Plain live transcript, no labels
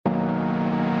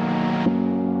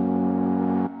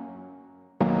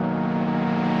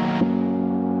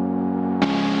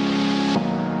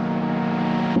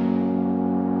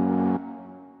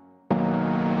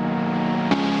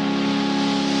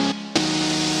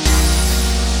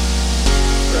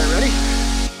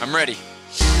I'm ready.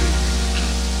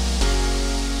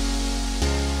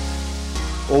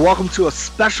 Well, welcome to a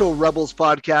special Rebels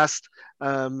podcast.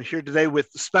 Here today with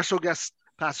special guest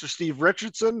Pastor Steve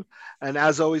Richardson, and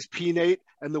as always, P. Nate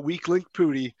and the Weak Link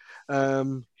Pooty.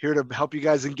 Here to help you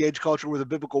guys engage culture with a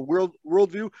biblical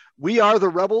worldview. We are the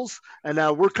Rebels, and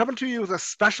we're coming to you with a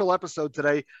special episode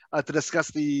today to discuss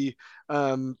the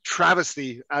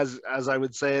travesty, as I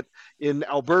would say it, in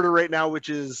Alberta right now, which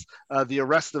is the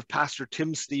arrest of Pastor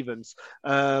Tim Stephens.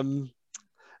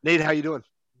 Nate, how you doing?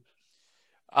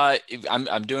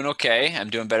 I'm doing okay. I'm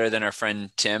doing better than our friend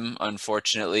Tim,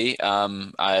 unfortunately.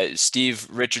 Steve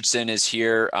Richardson is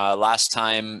here. Last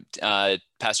time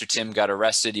Pastor Tim got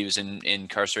arrested, he was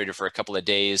incarcerated for a couple of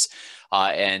days,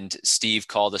 and Steve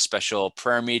called a special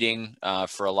prayer meeting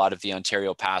for a lot of the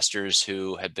Ontario pastors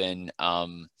who have been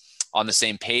on the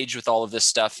same page with all of this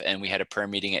stuff, and we had a prayer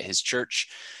meeting at his church.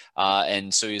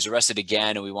 And so he was arrested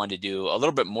again, and we wanted to do a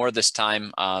little bit more this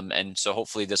time. And so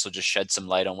hopefully this will just shed some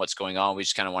light on what's going on. We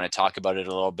just kind of want to talk about it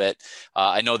a little bit.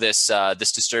 I know this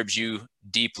disturbs you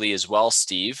deeply as well,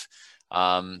 Steve.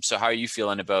 So how are you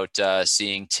feeling about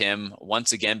seeing Tim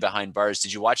once again behind bars?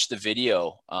 Did you watch the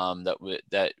video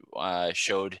that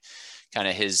showed kind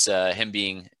of him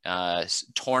being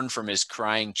torn from his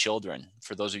crying children?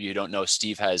 For those of you who don't know,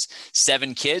 Steve has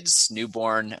 7 kids,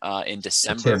 newborn in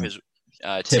December.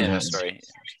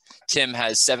 Tim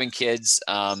has 7 kids,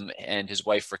 and his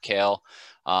wife Raquel,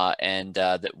 and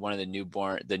that one of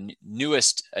the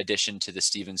newest addition to the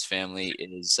Stephens family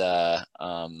is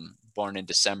born in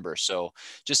December. So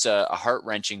just a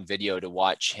heart-wrenching video to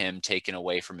watch him taken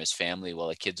away from his family while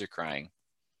the kids are crying.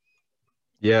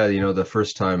 Yeah, the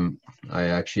first time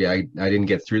I didn't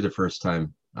get through the first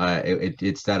time.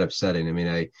 It's that upsetting. I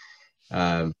mean,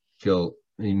 I feel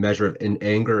a measure of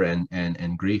anger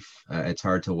and grief. It's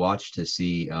hard to watch, to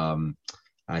see.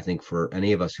 I think for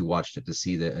any of us who watched it, to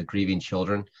see the grieving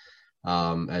children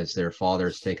as their father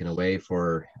is taken away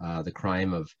for the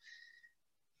crime of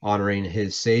honoring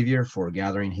his Savior, for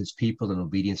gathering his people in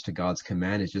obedience to God's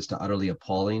command, is just utterly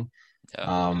appalling.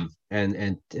 Yeah.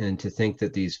 And to think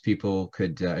that these people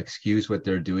could excuse what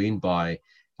they're doing by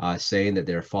saying that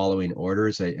they're following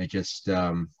orders,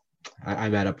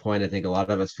 I'm at a point, I think a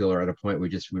lot of us feel we're at a point where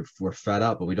we're fed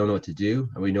up, but we don't know what to do.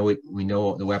 And we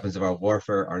know the weapons of our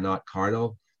warfare are not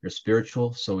carnal, they're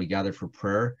spiritual. So we gather for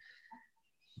prayer.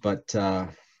 But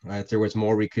if there was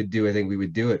more we could do, I think we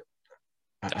would do it.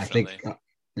 I think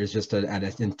there's just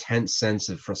an intense sense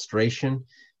of frustration.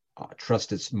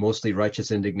 Trust it's mostly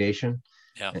righteous indignation,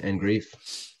 and grief.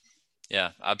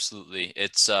 Yeah, absolutely.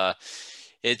 It's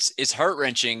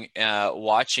heart-wrenching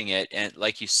watching it, and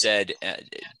like you said,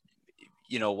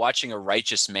 watching a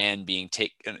righteous man being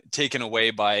taken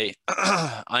away by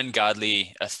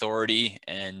ungodly authority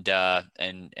and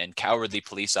cowardly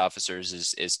police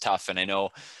officers is tough. And I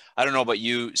don't know about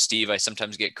you, Steve, I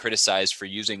sometimes get criticized for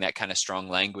using that kind of strong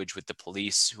language with the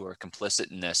police who are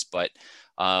complicit in this, but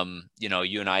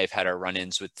you and I have had our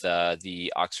run-ins with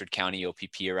the Oxford County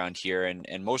OPP around here,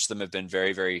 and most of them have been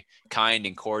very, very kind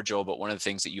and cordial. But one of the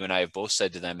things that you and I have both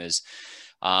said to them is,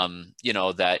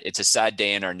 that it's a sad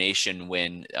day in our nation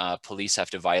when police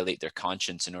have to violate their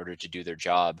conscience in order to do their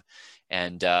job.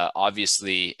 And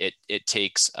obviously it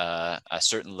takes a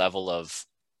certain level of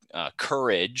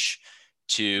courage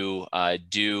to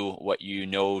do what you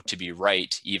know to be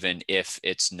right, even if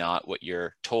it's not what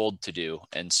you're told to do.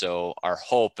 And so our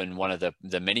hope, and one of the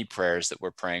many prayers that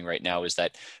we're praying right now, is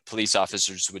that police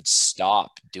officers would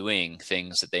stop doing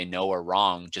things that they know are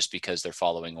wrong just because they're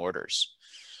following orders.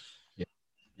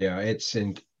 Yeah,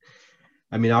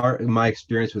 my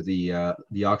experience with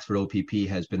the Oxford OPP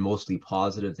has been mostly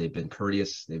positive. They've been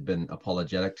courteous, they've been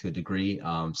apologetic to a degree,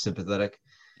 sympathetic.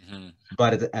 Mm-hmm.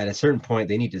 But at a certain point,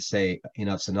 they need to say,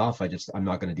 enough's enough. I'm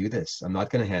not going to do this. I'm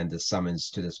not going to hand this summons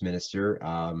to this minister.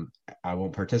 I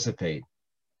won't participate.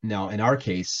 Now, in our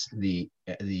case, the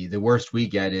worst we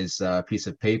get is a piece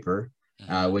of paper,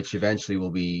 mm-hmm. Which eventually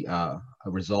will be a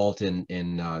result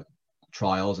in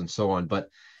trials and so on. But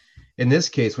in this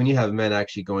case, when you have men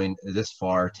actually going this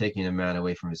far, taking a man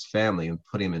away from his family and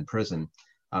putting him in prison,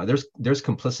 there's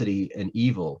complicity in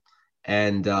evil,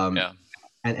 and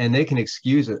they can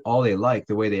excuse it all they like,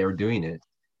 the way they are doing it.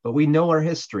 But we know our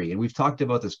history, and we've talked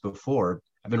about this before.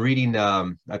 I've been reading,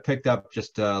 I picked up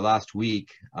just last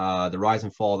week, The Rise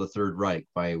and Fall of the Third Reich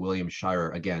by William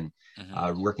Shirer again,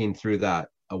 mm-hmm. Working through that,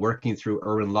 working through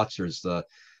Erwin Lutzer's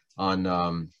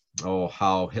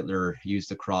how Hitler used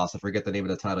the cross. I forget the name of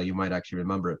the title. You might actually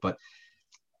remember it, but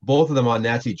both of them on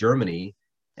Nazi Germany.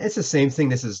 It's the same thing.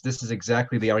 This is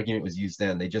exactly the argument was used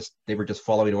then. They were just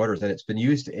following orders, and it's been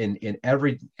used in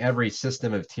every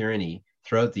system of tyranny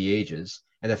throughout the ages.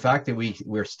 And the fact that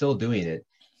we're still doing it,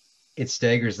 it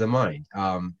staggers the mind.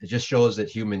 It just shows that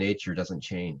human nature doesn't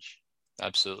change.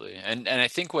 Absolutely. And I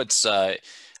think what's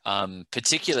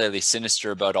particularly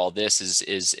sinister about all this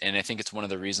is, and I think it's one of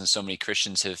the reasons so many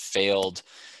Christians have failed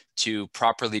to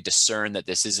properly discern that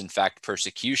this is in fact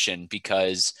persecution,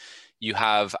 because you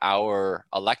have our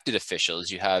elected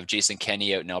officials, you have Jason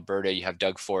Kenney out in Alberta, you have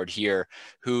Doug Ford here,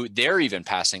 who they're even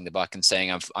passing the buck and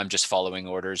saying, I'm just following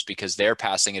orders, because they're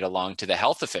passing it along to the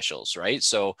health officials, right?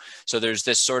 So there's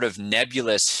this sort of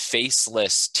nebulous,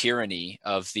 faceless tyranny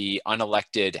of the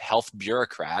unelected health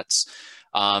bureaucrats.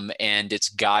 And it's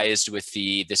guised with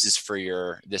this is for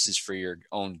your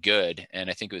own good. And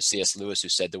I think it was C.S. Lewis who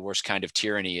said the worst kind of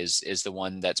tyranny is the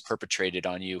one that's perpetrated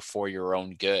on you for your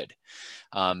own good.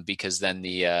 Because then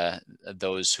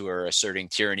those who are asserting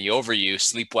tyranny over you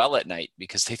sleep well at night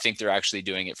because they think they're actually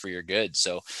doing it for your good.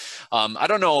 So I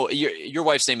don't know. Your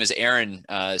wife's name is Erin,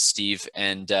 Steve,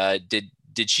 and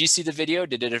did she see the video?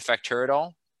 Did it affect her at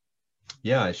all?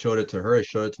 Yeah, I showed it to her. I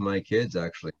showed it to my kids,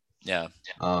 actually. Yeah.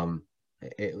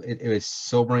 It was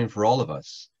sobering for all of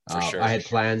us. For sure. I had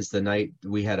plans the night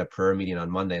we had a prayer meeting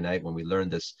on Monday night when we learned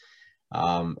this.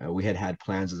 We had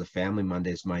plans as a family.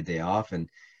 Monday's my day off, and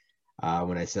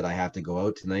when I said I have to go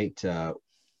out tonight,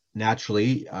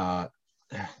 naturally,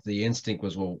 the instinct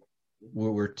was, well,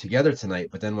 we're together tonight.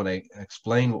 But then when I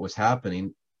explained what was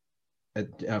happening,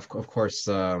 of course,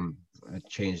 it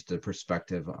changed the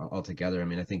perspective altogether. I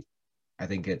mean, I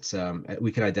think it's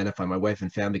we can identify, my wife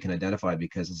and family can identify,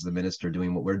 because it's the minister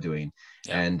doing what we're doing.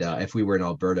 Yeah. And if we were in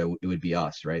Alberta, it would be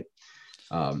us, right?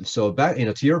 So back,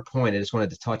 to your point, I just wanted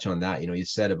to touch on that. You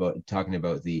said about talking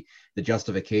about the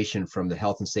justification from the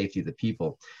health and safety of the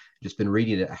people. Just been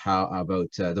reading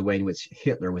about the way in which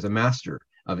Hitler was a master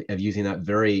of using that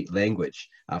very language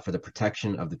for the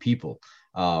protection of the people.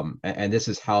 And this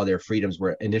is how their freedoms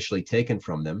were initially taken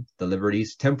from them, the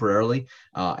liberties temporarily,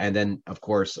 and then, of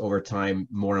course, over time,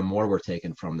 more and more were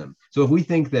taken from them. So if we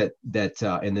think that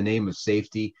in the name of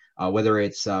safety, whether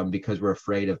it's because we're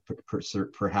afraid of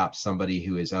perhaps somebody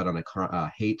who is out on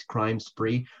a hate crime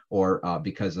spree, or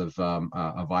because of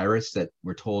a virus that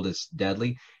we're told is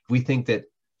deadly, if we think that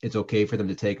it's okay for them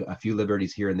to take a few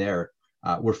liberties here and there,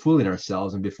 we're fooling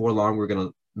ourselves, and before long, we're going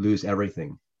to lose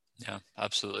everything. Yeah,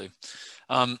 absolutely.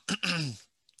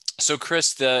 So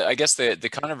Chris, I guess the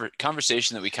kind of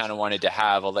conversation that we kind of wanted to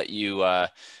have, I'll let you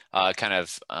kind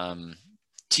of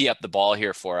tee up the ball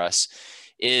here for us,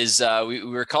 is we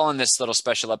were calling this little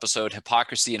special episode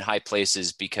Hypocrisy in High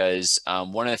Places, because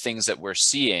one of the things that we're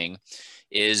seeing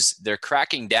is they're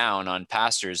cracking down on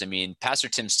pastors. I mean, Pastor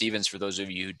Tim Stephens, for those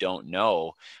of you who don't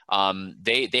know,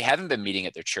 they haven't been meeting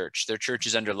at their church. Their church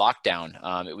is under lockdown.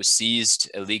 It was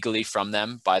seized illegally from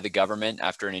them by the government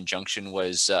after an injunction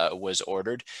was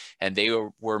ordered, and they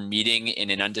were meeting in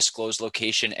an undisclosed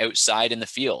location outside in the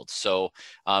field. So,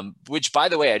 which, by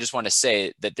the way, I just want to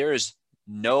say that there is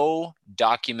no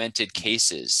documented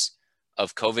cases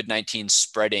of COVID-19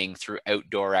 spreading through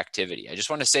outdoor activity. I just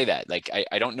want to say that. Like,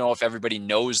 I don't know if everybody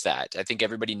knows that. I think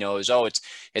everybody knows,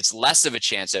 it's less of a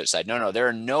chance outside. No, there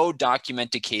are no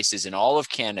documented cases in all of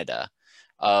Canada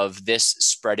of this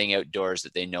spreading outdoors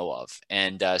that they know of.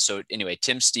 And so anyway,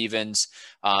 Tim Stephens,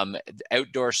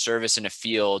 outdoor service in a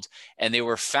field, and they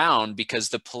were found because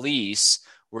the police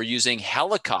were using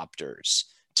helicopters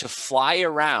to fly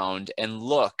around and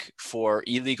look for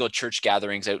illegal church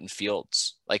gatherings out in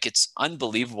fields. Like, it's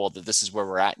unbelievable that this is where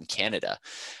we're at in Canada.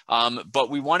 But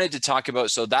we wanted to talk about,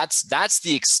 so that's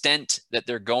the extent that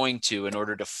they're going to in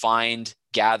order to find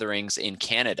gatherings in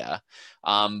Canada.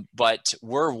 But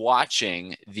we're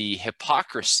watching the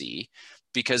hypocrisy,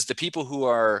 because the people who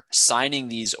are signing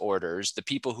these orders, the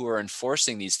people who are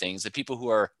enforcing these things, the people who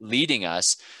are leading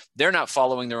us, they're not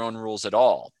following their own rules at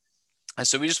all. And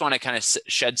so we just want to kind of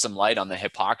shed some light on the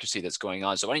hypocrisy that's going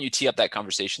on. So why don't you tee up that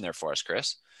conversation there for us,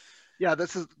 Chris? Yeah,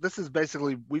 this is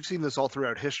basically, we've seen this all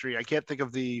throughout history. I can't think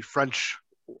of the French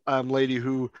lady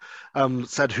who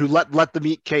said, "Who let them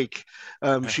eat cake."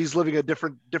 She's living a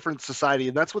different society,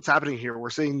 and that's what's happening here. We're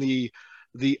seeing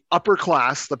the upper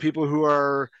class, the people who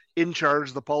are in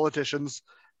charge, the politicians,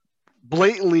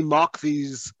 blatantly mock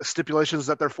these stipulations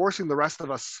that they're forcing the rest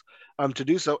of us to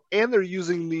do so, and they're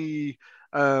using the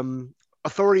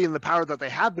authority and the power that they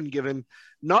have been given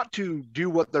not to do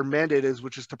what their mandate is,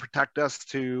 which is to protect us,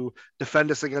 to defend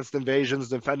us against invasions,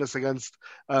 defend us against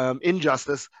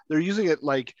injustice. They're using it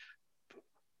like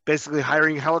basically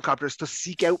hiring helicopters to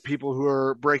seek out people who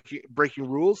are breaking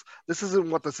rules. This isn't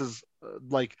what this is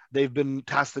like. They've been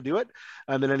tasked to do it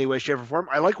in any way, shape, or form.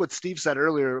 I like what Steve said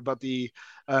earlier about the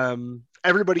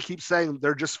everybody keeps saying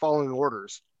they're just following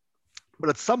orders. but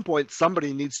at some point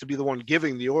somebody needs to be the one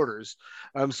giving the orders.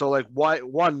 So like,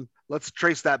 let's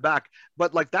trace that back,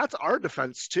 but like that's our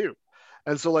defense too.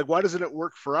 And so like, why doesn't it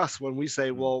work for us when we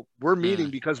say, well, we're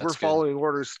meeting because we're following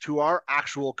orders to our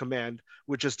actual command,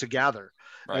 which is to gather.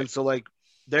 Right. And so like,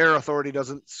 their authority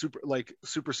doesn't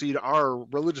supersede our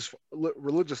religious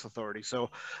authority. So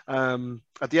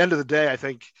at the end of the day, I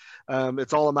think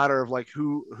it's all a matter of like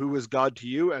who is God to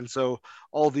you. And so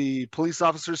all the police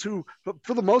officers who,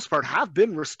 for the most part, have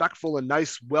been respectful and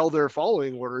nice while they're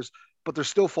following orders, but they're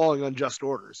still following unjust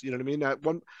orders. You know what I mean? At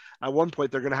one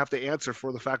point, they're going to have to answer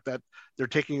for the fact that they're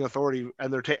taking authority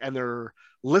and they're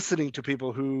listening to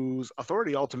people whose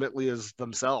authority ultimately is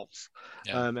themselves.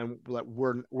 Yeah. And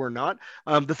we're not.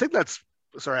 The thing that's,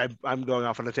 sorry, I'm going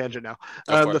off on a tangent now.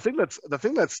 The thing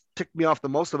that's ticked me off the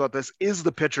most about this is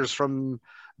the pictures from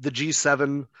the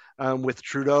G7 with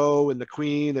Trudeau and the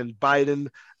Queen and Biden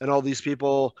and all these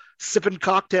people sipping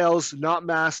cocktails, not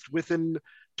masked, within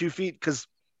 2 feet. Because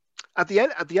at the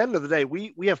end of the day,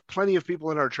 we have plenty of people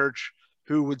in our church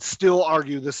who would still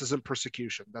argue this isn't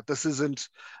persecution, that this isn't,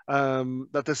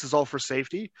 that this is all for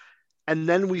safety. And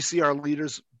then we see our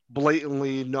leaders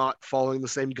blatantly not following the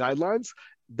same guidelines.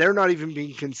 They're not even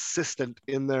being consistent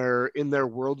in their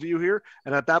worldview here.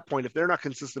 And at that point, if they're not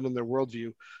consistent in their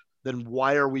worldview, then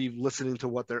why are we listening to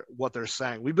what they're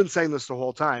saying? We've been saying this the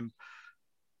whole time.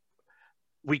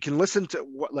 We can listen to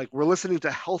we're listening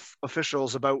to health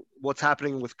officials about what's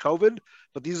happening with COVID,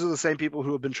 but these are the same people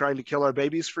who have been trying to kill our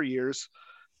babies for years,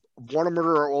 want to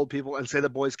murder our old people, and say that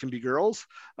boys can be girls.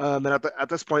 And at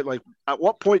this point, like, at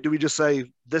what point do we just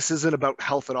say this isn't about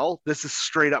health at all? This is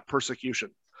straight up persecution.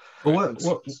 Well,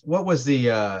 what was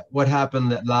what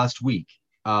happened last week?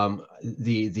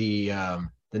 The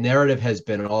narrative has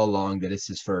been all along that this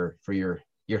is for your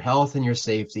health and your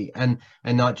safety, and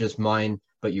not just mine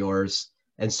but yours.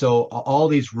 And so all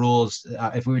these rules,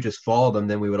 if we would just follow them,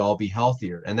 then we would all be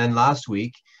healthier. And then last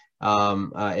week,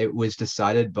 it was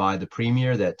decided by the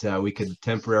premier that we could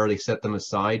temporarily set them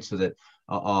aside so that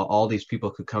all these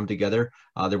people could come together.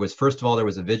 First of all, there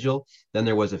was a vigil, then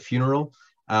there was a funeral.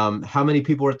 How many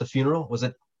people were at the funeral?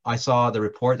 I saw the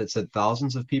report that said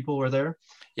thousands of people were there.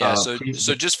 Yeah. So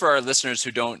just for our listeners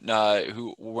who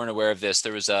who weren't aware of this,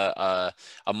 there was a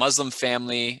Muslim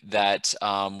family that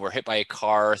were hit by a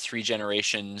car. 3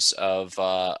 generations of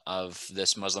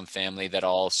this Muslim family that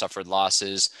all suffered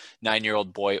losses.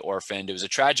 9-year-old boy orphaned. It was a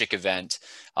tragic event.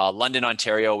 London,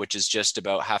 Ontario, which is just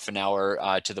about half an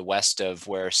hour to the west of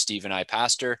where Steve and I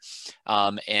pastor.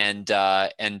 And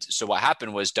so what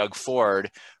happened was Doug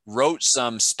Ford wrote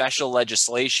some special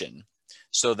legislation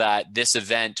so that this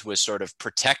event was sort of a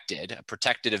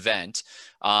protected event.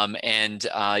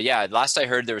 Last I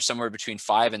heard, there was somewhere between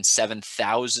 5,000 and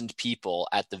 7,000 people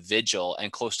at the vigil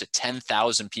and close to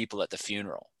 10,000 people at the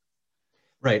funeral.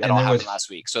 Right. That all happened last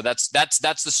week. So that's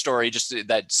the story just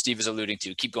that Steve is alluding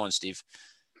to. Keep going, Steve.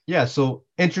 Yeah. So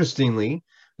interestingly,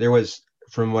 there was,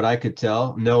 from what I could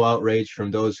tell, no outrage from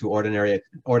those who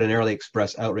ordinarily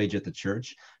express outrage at the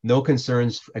church. No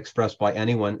concerns expressed by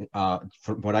anyone,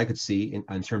 from what I could see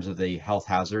in terms of the health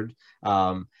hazard.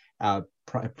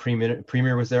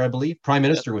 Premier was there, I believe. Prime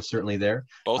Minister was certainly there.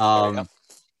 Both.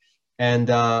 And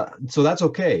so that's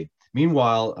okay.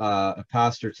 Meanwhile,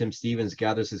 Pastor Tim Stevens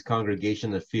gathers his congregation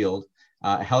in the field.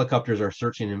 Helicopters are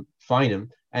searching him, find him,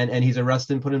 and he's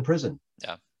arrested and put in prison.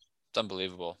 Yeah, it's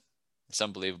unbelievable. It's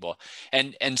unbelievable.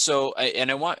 And so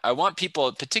I want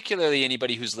people, particularly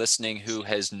anybody who's listening who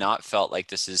has not felt like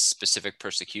this is specific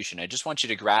persecution, I just want you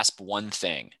to grasp one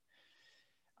thing.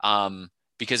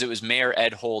 Because it was Mayor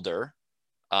Ed Holder,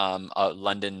 a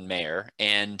London mayor,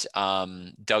 and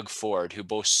Doug Ford, who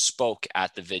both spoke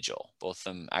at the vigil. Both of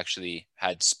them actually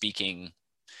had speaking,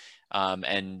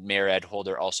 and Mayor Ed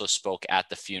Holder also spoke at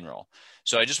the funeral.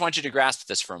 So I just want you to grasp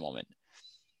this for a moment.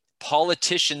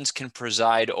 Politicians can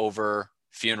preside over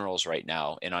funerals right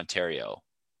now in Ontario,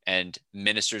 and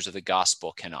ministers of the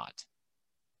gospel cannot.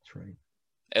 That's right.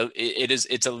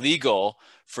 It's illegal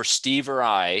for Steve or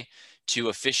I to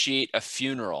officiate a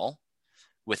funeral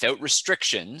without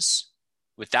restrictions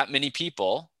with that many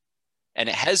people, and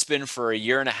it has been for 1.5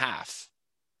 years.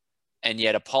 And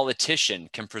yet a politician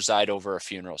can preside over a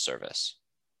funeral service.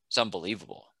 It's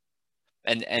unbelievable.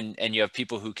 And you have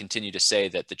people who continue to say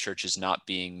that the church is not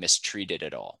being mistreated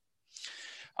at all.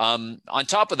 On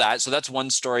top of that, so that's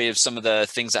one story of some of the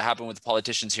things that happen with the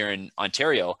politicians here in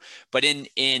Ontario. But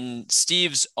in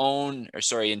Tim's own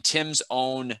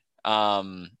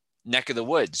neck of the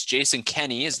woods, Jason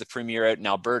Kenney is the premier out in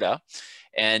Alberta.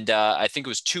 And I think it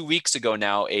was 2 weeks ago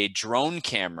now, a drone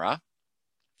camera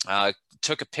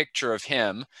took a picture of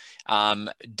him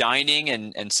dining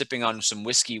and sipping on some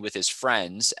whiskey with his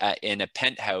friends in a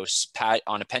penthouse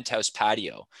on a penthouse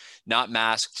patio, not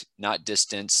masked, not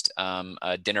distanced,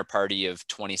 a dinner party of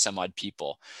 20 some odd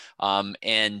people.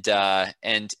 And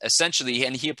essentially,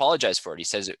 and he apologized for it. He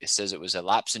says it was a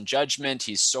lapse in judgment.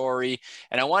 He's sorry.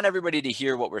 And I want everybody to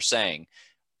hear what we're saying.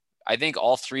 I think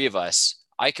all three of us,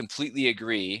 I completely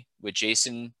agree with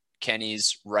Jason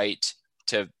Kenney's right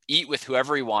to eat with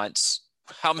whoever he wants,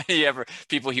 how many ever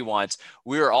people he wants.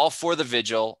 We are all for the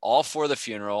vigil, all for the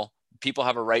funeral. People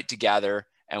have a right to gather,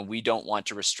 and we don't want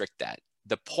to restrict that.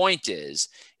 The point is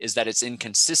that it's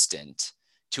inconsistent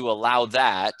to allow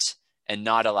that and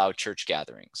not allow church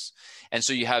gatherings. And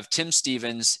so you have Tim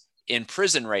Stephens in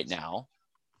prison right now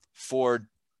for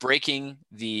breaking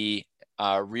the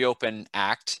Reopen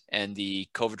Act and the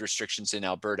COVID restrictions in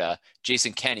Alberta.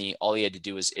 Jason Kenney, all he had to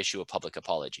do was issue a public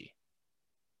apology.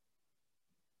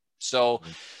 So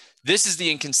this is the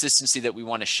inconsistency that we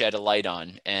want to shed a light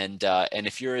on. And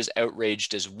if you're as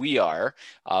outraged as we are,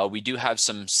 we do have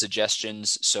some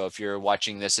suggestions. So if you're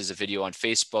watching this as a video on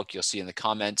Facebook, you'll see in the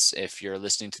comments. If you're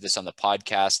listening to this on the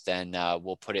podcast, then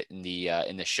we'll put it in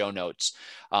the show notes.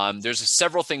 There's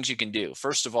several things you can do.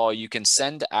 First of all, you can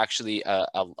send actually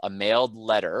a mailed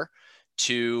letter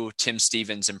to Tim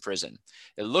Stephens in prison.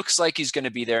 It looks like he's going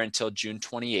to be there until June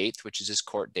 28th, which is his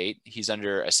court date. He's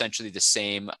under essentially the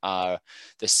same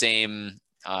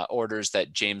orders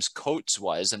that James Coates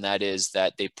was, and that is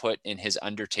that they put in his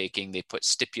undertaking, they put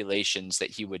stipulations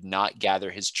that he would not gather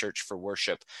his church for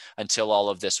worship until all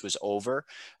of this was over.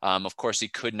 Of course, he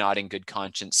could not in good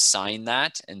conscience sign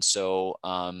that, and so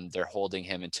they're holding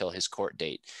him until his court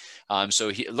date. So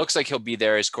it looks like he'll be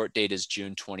there. His court date is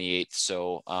June 28th.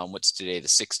 So what's today, the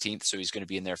 16th? So he's going to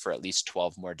be in there for at least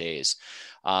 12 more days.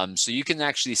 So you can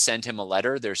actually send him a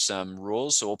letter. There's some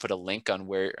rules. So we'll put a link on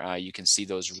where you can see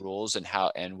those rules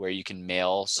and where you can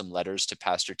mail some letters to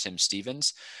Pastor Tim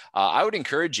Stephens. I would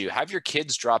encourage you, have your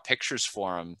kids draw pictures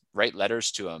for him, write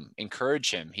letters to him,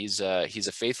 encourage him. He's a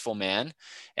faithful man,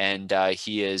 and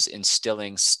he is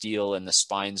instilling steel in the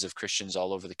spines of Christians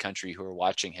all over the country who are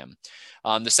watching him.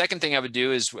 The second thing I would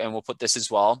do is, and we'll put this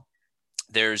as well,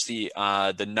 there's the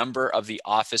number of the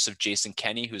office of Jason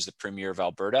Kenney, who's the Premier of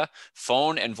Alberta.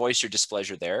 Phone and voice your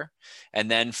displeasure there. And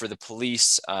then for the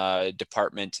police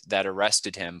department that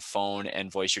arrested him, phone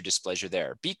and voice your displeasure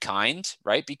there. Be kind,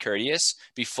 right? Be courteous.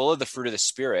 Be full of the fruit of the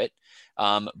Spirit,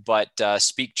 but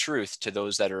speak truth to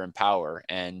those that are in power,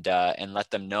 and let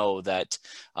them know that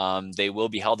they will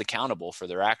be held accountable for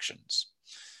their actions.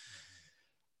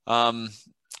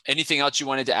 Anything else you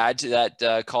wanted to add to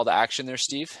that call to action there,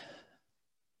 Steve?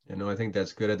 I think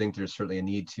that's good. I think there's certainly a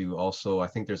need to also, I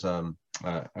think there's a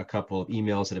couple of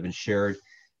emails that have been shared,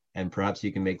 and perhaps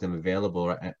you can make them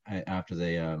available after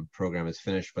the program is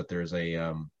finished. But there's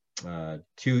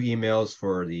two emails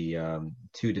for the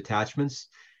two detachments,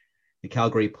 the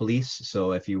Calgary Police.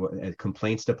 So if you,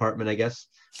 complaints department, I guess,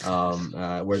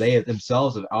 where they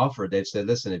themselves have offered, they've said,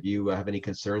 listen, if you have any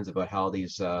concerns about how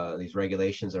these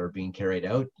regulations are being carried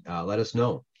out, let us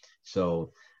know.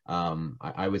 So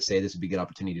I would say this would be a good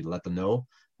opportunity to let them know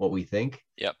what we think.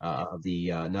 Yep. Of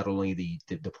the not only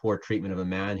the poor treatment of a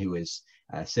man who is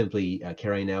simply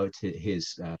carrying out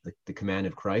his the command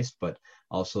of Christ, but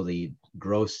also the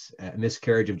gross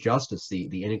miscarriage of justice,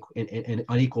 the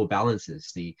unequal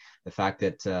balances, the fact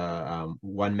that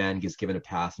one man gets given a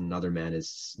path and another man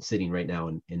is sitting right now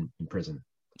in prison.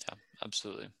 Yeah,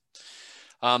 absolutely.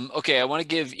 Okay, I want to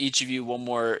give each of you one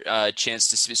more chance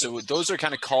to speak. So those are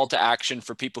kind of call to action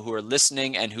for people who are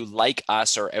listening and who, like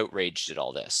us, are outraged at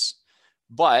all this.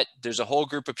 But there's a whole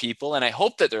group of people, and I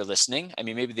hope that they're listening. I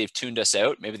mean, maybe they've tuned us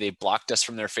out. Maybe they've blocked us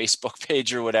from their Facebook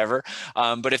page or whatever.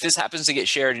 But if this happens to get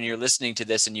shared and you're listening to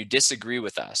this and you disagree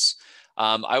with us,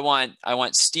 I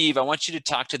want Steve, I want you to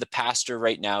talk to the pastor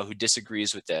right now who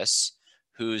disagrees with this,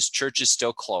 whose church is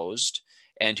still closed,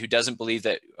 and who doesn't believe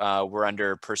that we're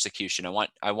under persecution.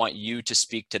 I want you to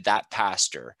speak to that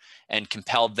pastor and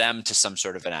compel them to some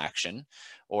sort of an action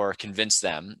or convince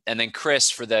them. And then Chris,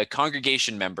 for the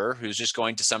congregation member who's just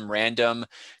going to some random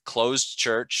closed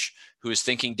church, who is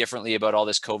thinking differently about all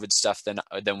this COVID stuff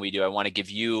than we do, I want to give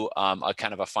you a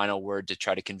kind of a final word to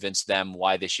try to convince them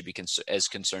why they should be as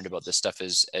concerned about this stuff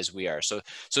as we are. So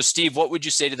Steve, what would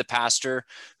you say to the pastor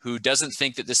who doesn't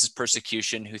think that this is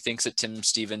persecution, who thinks that Tim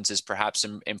Stephens is perhaps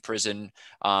in prison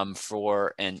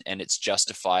and it's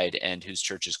justified, and whose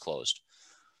church is closed?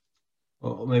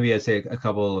 Well, maybe I'd say a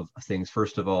couple of things.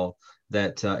 First of all,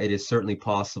 that it is certainly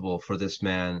possible for this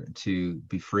man to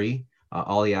be free.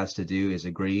 All he has to do is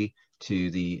agree to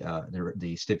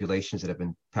the stipulations that have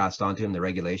been passed on to him, the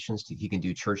regulations. He can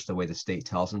do church the way the state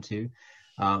tells him to.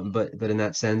 But in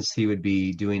that sense, he would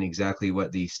be doing exactly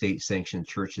what the state-sanctioned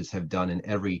churches have done in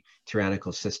every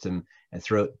tyrannical system and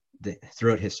throughout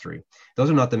history. Those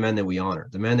are not the men that we honor.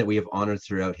 The men that we have honored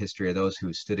throughout history are those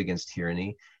who stood against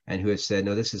tyranny and who have said,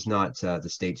 no, this is not the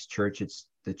state's church. It's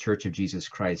the Church of Jesus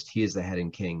Christ. He is the head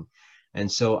and king.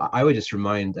 And so I would just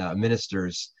remind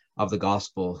ministers of the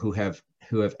gospel who have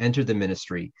entered the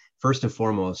ministry first and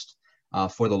foremost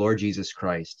for the Lord Jesus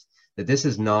Christ, that this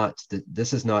is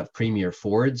not Premier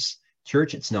Ford's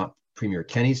church. It's not Premier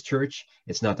Kenny's church.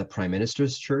 It's not the Prime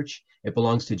Minister's church. It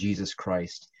belongs to Jesus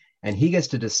Christ. And he gets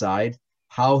to decide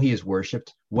how he is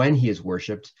worshiped, when he is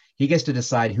worshiped. He gets to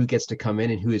decide who gets to come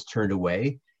in and who is turned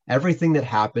away. Everything that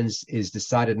happens is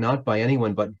decided not by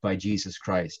anyone, but by Jesus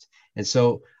Christ. And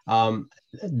so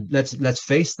let's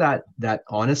face that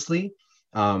honestly,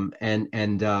 and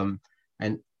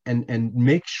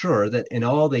make sure that in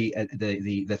all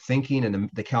the thinking and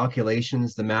the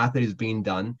calculations, the math that is being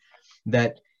done,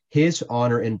 that his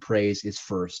honor and praise is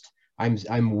first.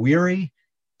 I'm weary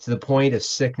to the point of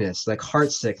sickness, like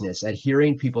heart sickness, at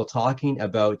hearing people talking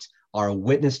about our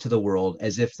witness to the world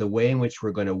as if the way in which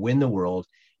we're going to win the world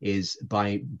is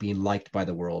by being liked by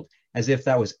the world, as if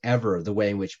that was ever the way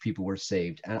in which people were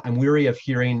saved. And I'm weary of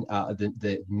hearing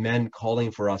the men calling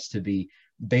for us to be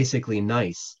basically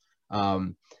nice,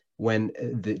 when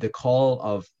the call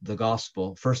of the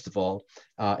gospel, first of all,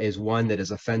 is one that is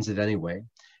offensive anyway.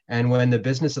 And when the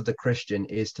business of the Christian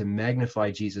is to magnify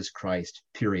Jesus Christ,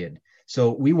 period.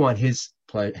 So we want his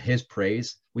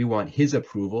praise, we want his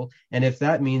approval. And if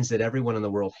that means that everyone in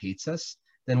the world hates us,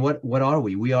 then what are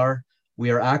we? We are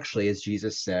actually, as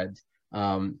Jesus said,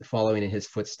 following in his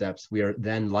footsteps. We are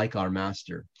then like our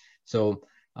master. So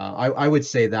I would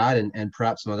say that, and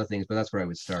perhaps some other things, but that's where I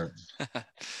would start.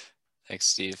 Thanks,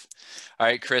 Steve. All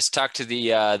right, Chris, talk to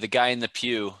the guy in the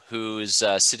pew who's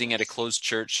sitting at a closed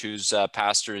church, whose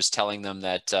pastor is telling them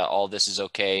that all this is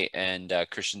okay and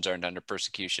Christians aren't under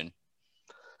persecution.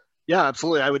 Yeah,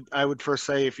 absolutely. I would first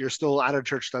say, if you're still at a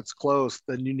church that's closed,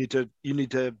 then you need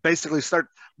to basically start.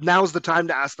 Now's the time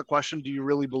to ask the question: do you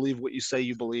really believe what you say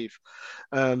you believe?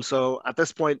 So at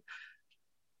this point,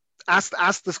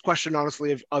 ask this question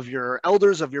honestly of your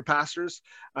elders, of your pastors.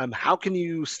 How can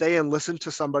you stay and listen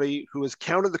to somebody who has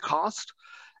counted the cost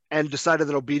and decided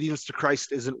that obedience to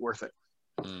Christ isn't worth it?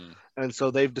 And so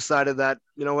they've decided that,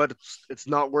 you know what, it's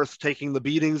not worth taking the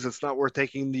beatings, it's not worth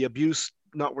taking the abuse,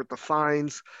 not worth the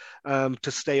fines,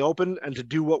 to stay open and to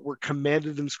do what we're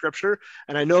commanded in Scripture.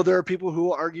 And I know there are people who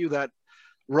will argue that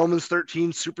Romans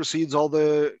 13 supersedes all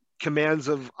the commands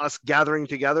of us gathering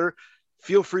together.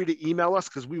 Feel free to email us,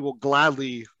 because we will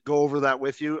gladly go over that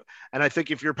with you. And I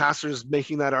think if your pastor is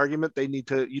making that argument, you need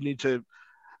to,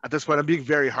 at this point, I'm being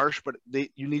very harsh, but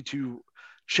you need to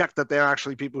check that they're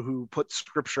actually people who put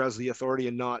Scripture as the authority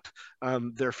and not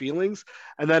their feelings.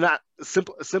 And then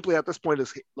simply at this point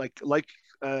is like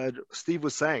Steve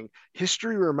was saying,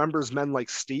 history remembers men like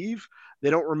Steve. They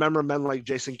don't remember men like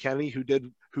Jason Kenney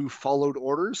who followed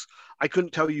orders. I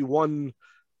couldn't tell you one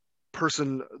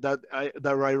person that I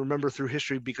remember through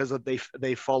history because of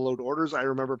they followed orders. I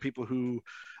remember people who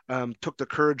took the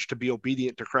courage to be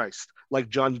obedient to Christ, like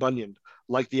John Bunyan,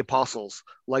 like the apostles,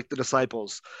 like the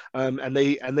disciples, and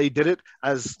they did it,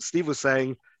 as Steve was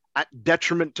saying, at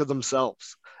detriment to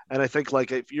themselves. And I think,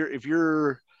 like, if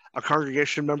you're a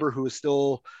congregation member who is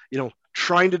still,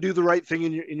 trying to do the right thing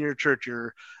in your church,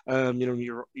 you're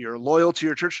loyal to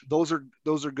your church, those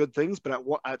are good things. But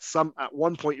at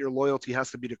one point, your loyalty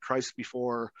has to be to Christ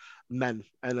before men.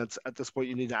 And at this point,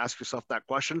 you need to ask yourself that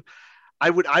question. I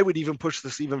would even push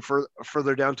this even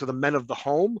further down to the men of the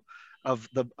home, of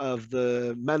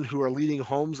the men who are leading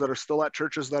homes that are still at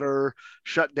churches that are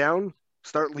shut down.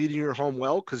 Start leading your home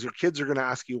well, because your kids are going to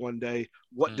ask you one day,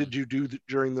 what did you do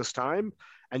during this time?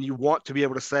 And you want to be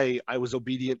able to say, I was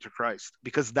obedient to Christ,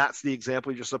 because that's the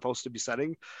example you're supposed to be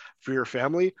setting for your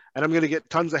family. And I'm going to get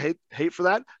tons of hate for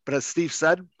that. But as Steve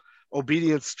said,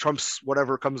 obedience trumps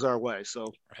whatever comes our way.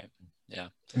 So, right. Yeah.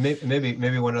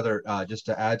 Maybe one other, just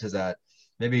to add to that,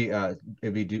 maybe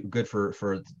it'd be good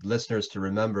for listeners to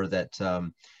remember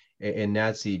that in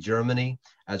Nazi Germany,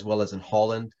 as well as in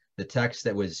Holland, the text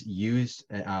that was used,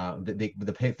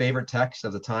 the favorite text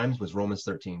of the times was Romans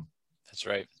 13. That's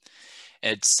right.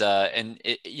 It's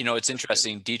it's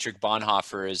interesting. Dietrich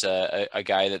Bonhoeffer is a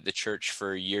guy that the church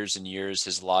for years and years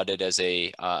has lauded as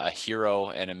a hero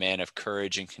and a man of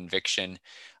courage and conviction.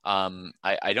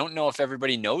 I don't know if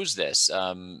everybody knows this.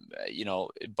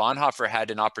 Bonhoeffer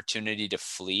had an opportunity to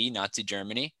flee Nazi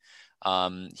Germany.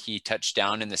 He touched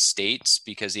down in the States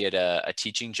because he had a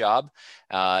teaching job,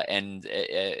 and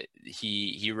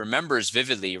he remembers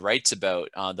vividly, writes about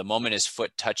the moment his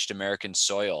foot touched American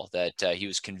soil, that he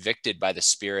was convicted by the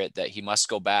Spirit that he must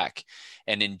go back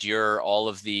and endure all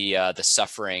of the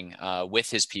suffering with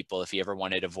his people if he ever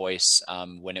wanted a voice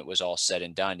when it was all said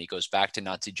and done. He goes back to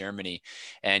Nazi Germany,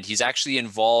 and he's actually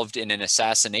involved in an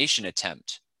assassination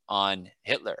attempt on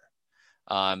Hitler.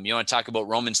 You want to talk about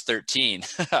Romans 13.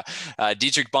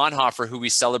 Dietrich Bonhoeffer, who we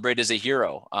celebrate as a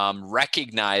hero,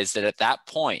 recognized that at that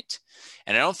point,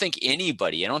 and I don't think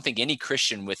any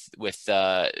Christian with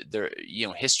their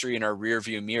history in our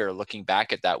rearview mirror looking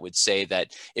back at that would say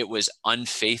that it was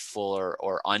unfaithful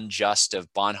or unjust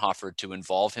of Bonhoeffer to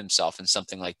involve himself in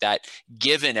something like that,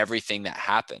 given everything that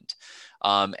happened.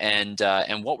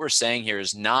 And what we're saying here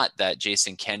is not that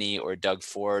Jason Kenney or Doug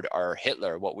Ford are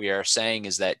Hitler. What we are saying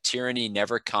is that tyranny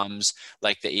never comes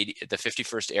like the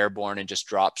 51st Airborne and just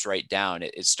drops right down.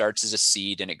 It starts as a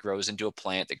seed and it grows into a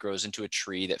plant that grows into a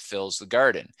tree that fills the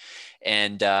garden.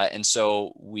 And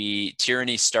so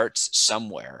tyranny starts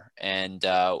somewhere, and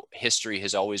history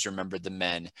has always remembered the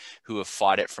men who have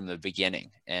fought it from the beginning.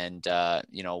 And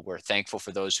we're thankful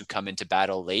for those who come into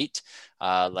battle late,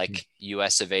 like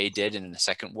US of A did in the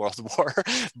Second World War.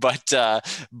 but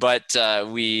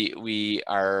we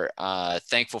are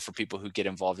thankful for people who get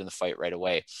involved in the fight right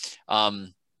away.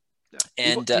 Sorry,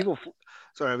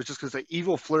 I was just going to say,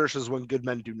 evil flourishes when good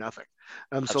men do nothing.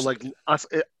 So like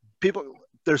people,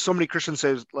 there's so many Christians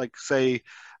say,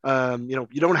 you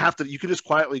don't have to, you can just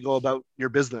quietly go about your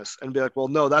business and be like, well,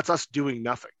 no, that's us doing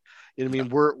nothing. You know what I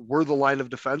mean? We're the line of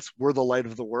defense. We're the light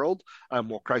of the world.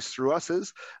 Christ through us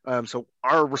is. So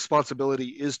our responsibility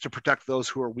is to protect those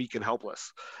who are weak and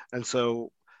helpless. And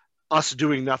so us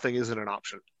doing nothing isn't an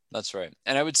option. That's right.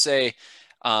 And I would say,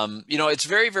 it's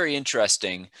very, very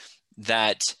interesting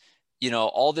that,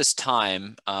 all this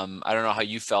time, I don't know how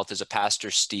you felt as a pastor,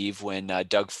 Steve, when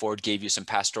Doug Ford gave you some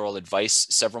pastoral advice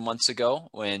several months ago,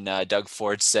 when Doug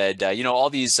Ford said, all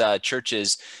these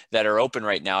churches that are open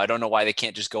right now, I don't know why they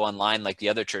can't just go online like the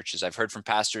other churches. I've heard from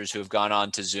pastors who have gone on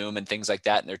to Zoom and things like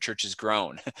that, and their church has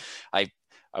grown.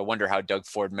 I wonder how Doug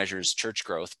Ford measures church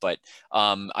growth, but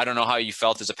I don't know how you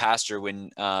felt as a pastor when,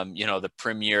 the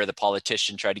premier, the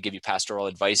politician tried to give you pastoral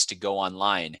advice to go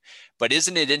online. But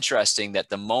isn't it interesting that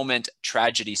the moment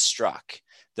tragedy struck,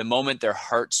 the moment their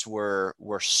hearts were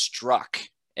struck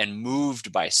and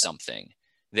moved by something,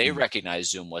 they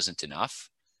recognized Zoom wasn't enough.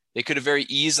 They could have very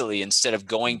easily, instead of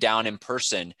going down in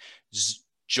person,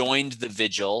 joined the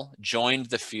vigil, joined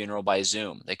the funeral by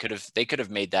Zoom. They could have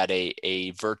made that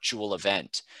a virtual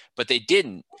event, but they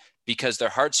didn't, because their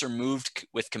hearts are moved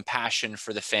with compassion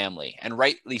for the family, and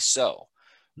rightly so.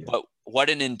 Yeah. But what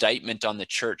an indictment on the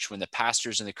church when the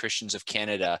pastors and the Christians of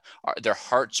Canada, their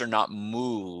hearts are not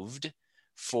moved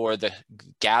for the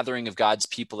gathering of God's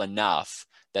people enough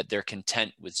that they're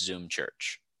content with Zoom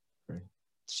church. Right.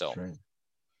 So, right.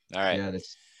 All right. Yeah,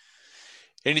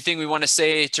 anything we want to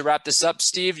say to wrap this up,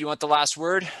 Steve? You want the last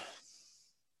word?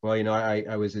 Well,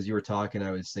 I was, as you were talking,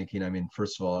 I was thinking,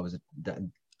 first of all, that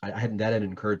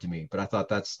hadn't occurred to me, but I thought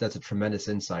that's a tremendous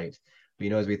insight.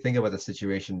 But, as we think about the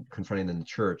situation confronting in the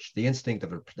church, the instinct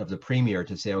of the premier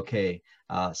to say, okay,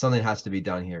 something has to be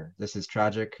done here. This is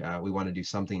tragic. We want to do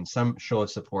something, some show of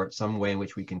support, some way in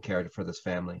which we can care for this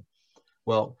family.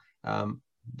 Well,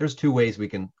 there's two ways we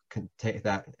can take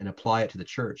that and apply it to the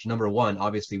church. Number one,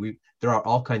 obviously, there are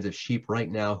all kinds of sheep right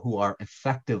now who are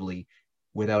effectively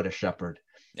without a shepherd,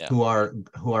 who are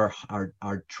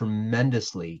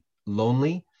tremendously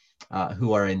lonely,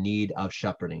 who are in need of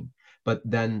shepherding. But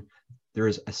then there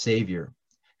is a savior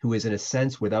who is, in a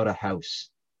sense, without a house.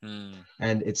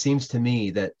 And it seems to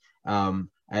me that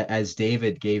as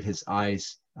David gave his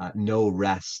eyes no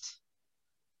rest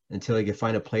until he could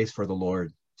find a place for the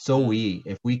Lord, so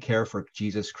if we care for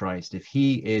Jesus Christ, if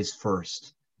he is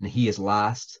first and he is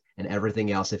last and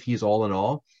everything else, if he is all in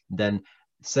all, then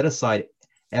set aside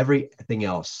everything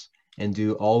else and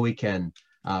do all we can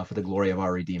for the glory of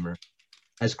our Redeemer.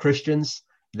 As Christians,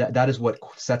 that is what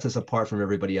sets us apart from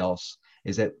everybody else,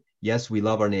 is that, yes, we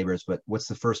love our neighbors, but what's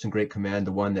the first and great command,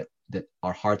 the one that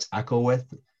our hearts echo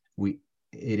with? It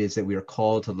is that we are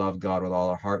called to love God with all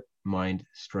our heart, mind,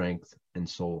 strength, and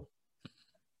soul.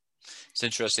 It's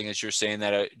interesting as you're saying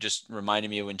that. It just reminded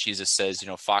me of when Jesus says,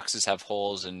 foxes have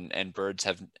holes and birds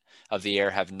of the air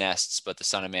have nests, but the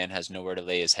Son of Man has nowhere to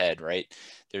lay his head. Right?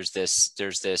 There's this.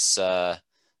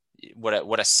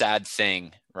 What a sad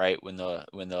thing, right? When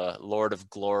the Lord of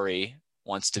Glory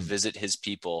wants to visit his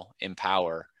people in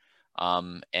power,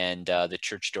 and the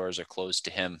church doors are closed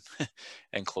to him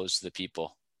and closed to the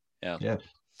people. Yeah.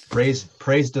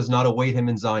 Praise does not await him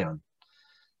in Zion.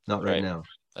 Not right now.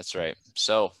 That's right.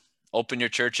 So open your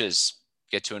churches,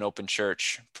 get to an open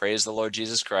church, praise the Lord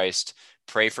Jesus Christ,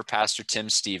 pray for Pastor Tim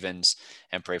Stevens,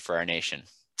 and pray for our nation.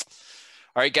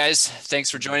 All right, guys, thanks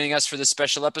for joining us for this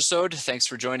special episode. Thanks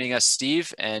for joining us,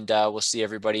 Steve, and we'll see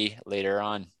everybody later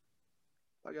on.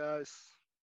 Bye, guys.